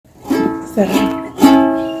Sarah.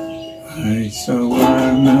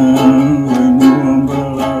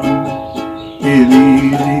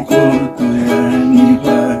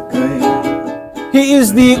 He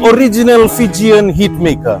is the original Fijian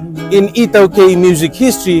hitmaker. In Itaukei music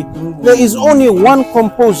history, there is only one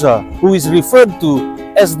composer who is referred to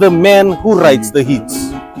as the man who writes the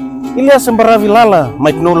hits. Iliesa Baravilala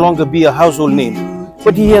might no longer be a household name,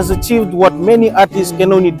 but he has achieved what many artists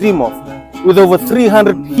can only dream of, with over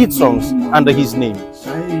 300 hit songs under his name.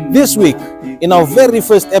 This week, in our very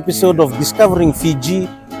first episode of Discovering Fiji,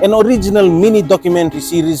 an original mini documentary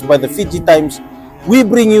series by the Fiji Times, we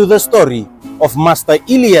bring you the story of Master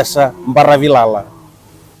Iliesa Baravilala.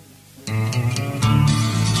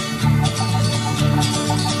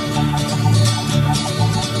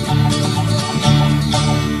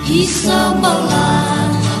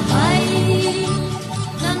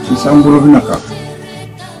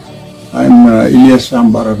 I'm Iliesa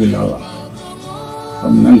Baravilala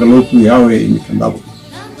from Nangalotu Yawe in Kandabu.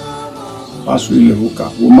 Pasu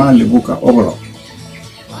Levuka, Uma Levuka Obolo.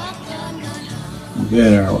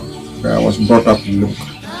 There I was brought up in Levuka.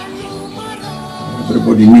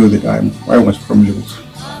 Everybody knew that I was from Levuka.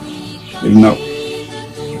 Till now.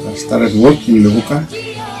 I started working in Levuka,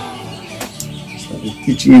 started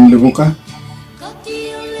teaching in Levuka,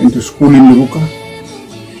 went to school in Levuka.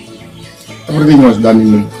 Everything was done in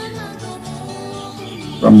Levuka.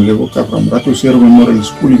 From Levuka, from Ratu Seru Memorial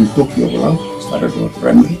School in Tokyo, started with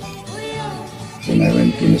primary. Then I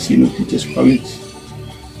went to Nasino Teachers College,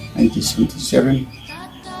 1977,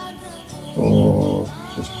 for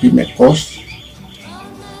the PMEC course,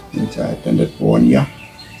 which I attended for 1 year.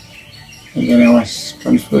 And then I was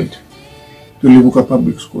transferred to Levuka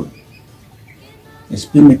Public School as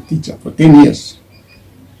PMEC teacher for 10 years.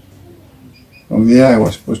 From there I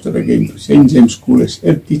was posted again to St. James School as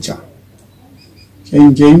head teacher.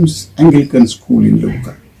 St. James Anglican School in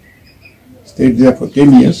Levuka. Stayed there for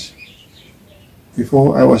 10 years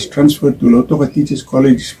before I was transferred to Lautoka Teachers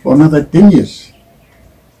College for another 10 years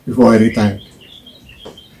before I retired.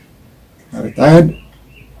 I retired,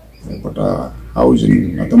 I got a house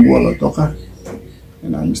in Natambua, Lautoka,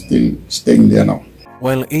 and I'm still staying there now.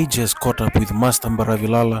 While age has caught up with Master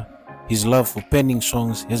Baravilala, his love for penning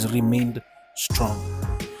songs has remained strong.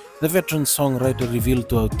 The veteran songwriter revealed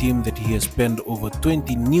to our team that he has penned over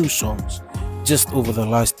 20 new songs just over the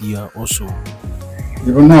last year or so.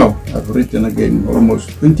 Even now, I've written again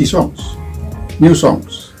almost 20 songs, new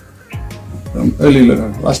songs, from early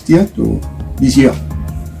last year to this year.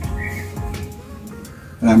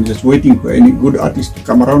 And I'm just waiting for any good artist to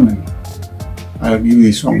come around and I'll give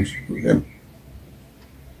these songs to them.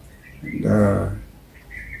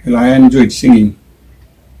 And I enjoyed singing,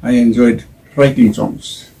 I enjoyed writing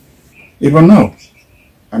songs. Even now,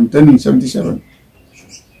 I'm turning 77.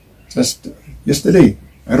 Just yesterday,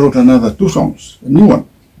 I wrote another 2 songs, a new one.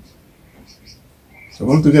 So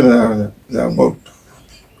altogether, there are about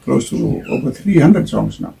close to over 300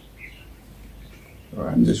 songs now. So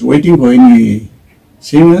I'm just waiting for any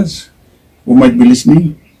singers who might be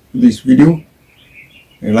listening to this video.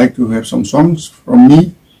 They'd like to have some songs from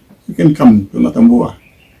me. You can come to Natambua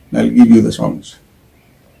and I'll give you the songs.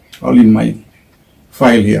 All in my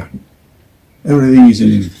file here. Everything is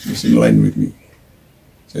in line with me.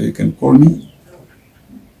 So you can call me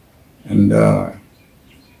and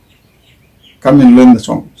come and learn the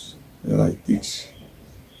songs that I teach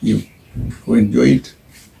you. Go enjoy it.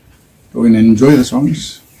 Go and enjoy the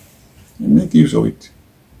songs and make use of it.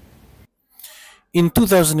 In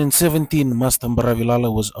 2017, Master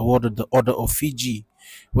Baravilala was awarded the Order of Fiji,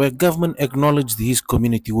 where government acknowledged his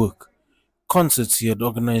community work. Concerts he had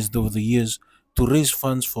organized over the years to raise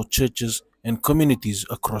funds for churches and communities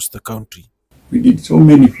across the country. We did so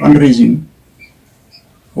many fundraising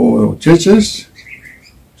for churches,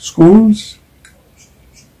 schools,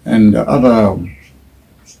 and other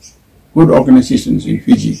good organizations in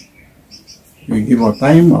Fiji. We give our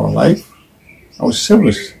time, our life, our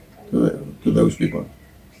service to those people.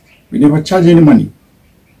 We never charge any money.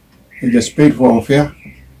 They just paid for our fare.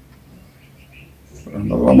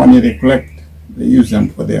 And all the money they collect, they use them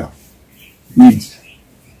for their needs.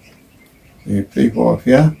 They pay for our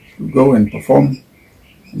fare to go and perform,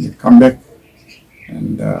 and they come back,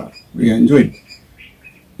 and we enjoyed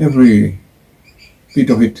every bit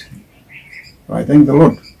of it. So I thank the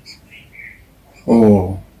Lord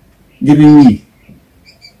for giving me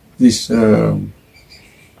this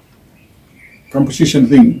composition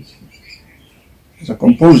thing. As a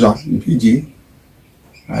composer in Fiji,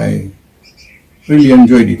 I really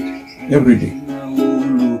enjoyed it every day.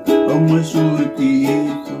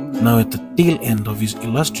 Now at the tail end of his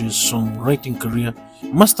illustrious songwriting career,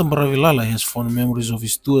 Master Baravilala has fond memories of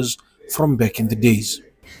his tours from back in the days.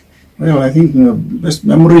 Well, I think the best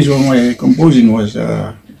memories of my composing was,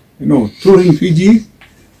 touring Fiji,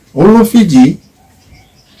 all of Fiji,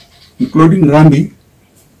 including Randi,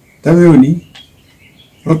 Taveuni,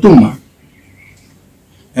 Rotuma,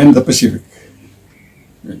 and the Pacific.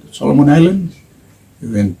 We went to Solomon Islands,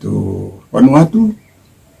 we went to Vanuatu,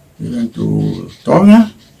 we went to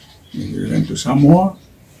Tonga, we went to Samoa.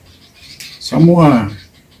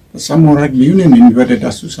 The Samoa Rugby Union invited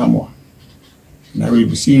us to Samoa. And I will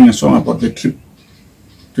be singing a song about the trip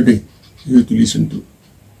today, you to listen to.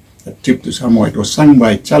 The trip to Samoa. It was sung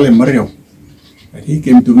by Chale Mario. But he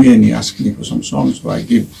came to me and he asked me for some songs, so I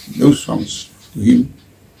gave those songs to him.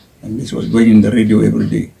 And this was going in the radio every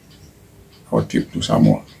day, our trip to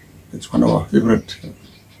Samoa. It's one of our favorite.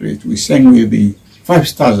 We sang with the Five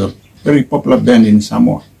Stars, a very popular band in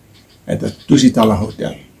Samoa, at the Tusitala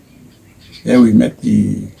Hotel. There we met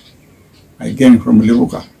my gang from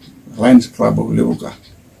Levuka, Lions Club of Levuka.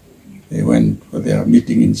 They went for their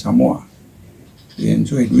meeting in Samoa. We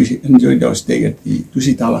enjoyed our stay at the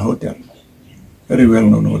Tusitala Hotel, very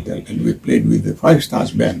well-known hotel, and we played with the Five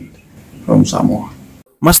Stars band from Samoa.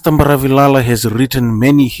 Master Baravilala has written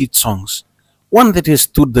many hit songs. One that has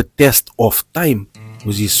stood the test of time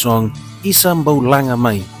was his song Iliesa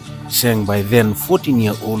Baravilala, sang by then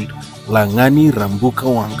 14-year-old Langani Rambuka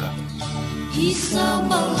Wanga.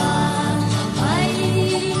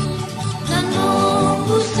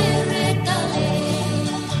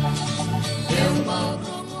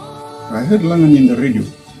 I heard Langani in the radio,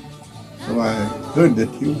 so I heard that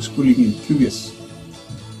he was schooling in QS.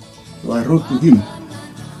 So I wrote to him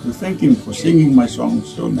to thank him for singing my song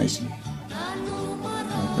so nicely.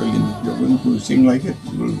 I told him, if you're going to sing like it,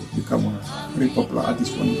 you will become a very popular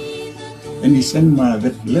artist one day. And he sent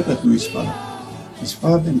that letter to his father. His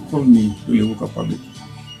father then called me to Levuka Public.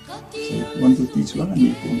 He said, if you want to teach Langani,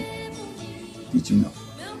 you can teach him now.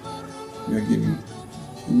 We are giving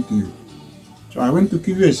him to you. So I went to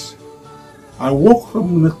QS. I walked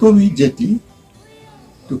from Natovi Jetty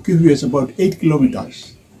to QS about 8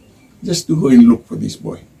 kilometers just to go and look for this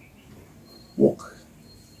boy. Walk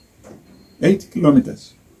 8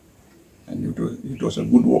 kilometers, and it was a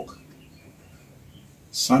good walk.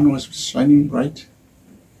 Sun was shining bright.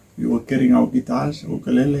 We were carrying our guitars,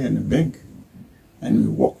 ukulele, and a bag, and we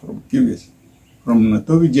walked from QS, from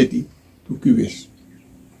Natovi Jetty to QS.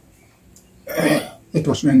 It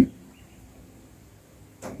was when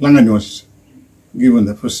Langani was given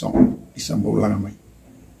the first song, Iliesa Baravilala,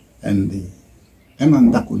 and the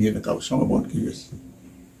Emandaku near the cow song about QS.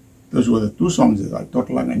 Those were the two songs that I taught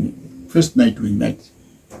Langani first night we met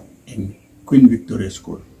in Queen Victoria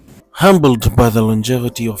School. Humbled by the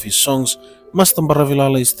longevity of his songs, Master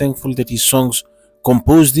Baravilala is thankful that his songs,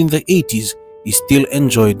 composed in the 80s, is still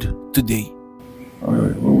enjoyed today.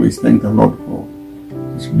 I always thank the Lord for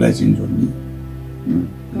His blessings on me,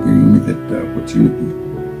 giving me that opportunity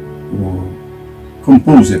to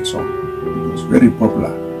compose that song. It was very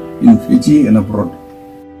popular in Fiji and abroad.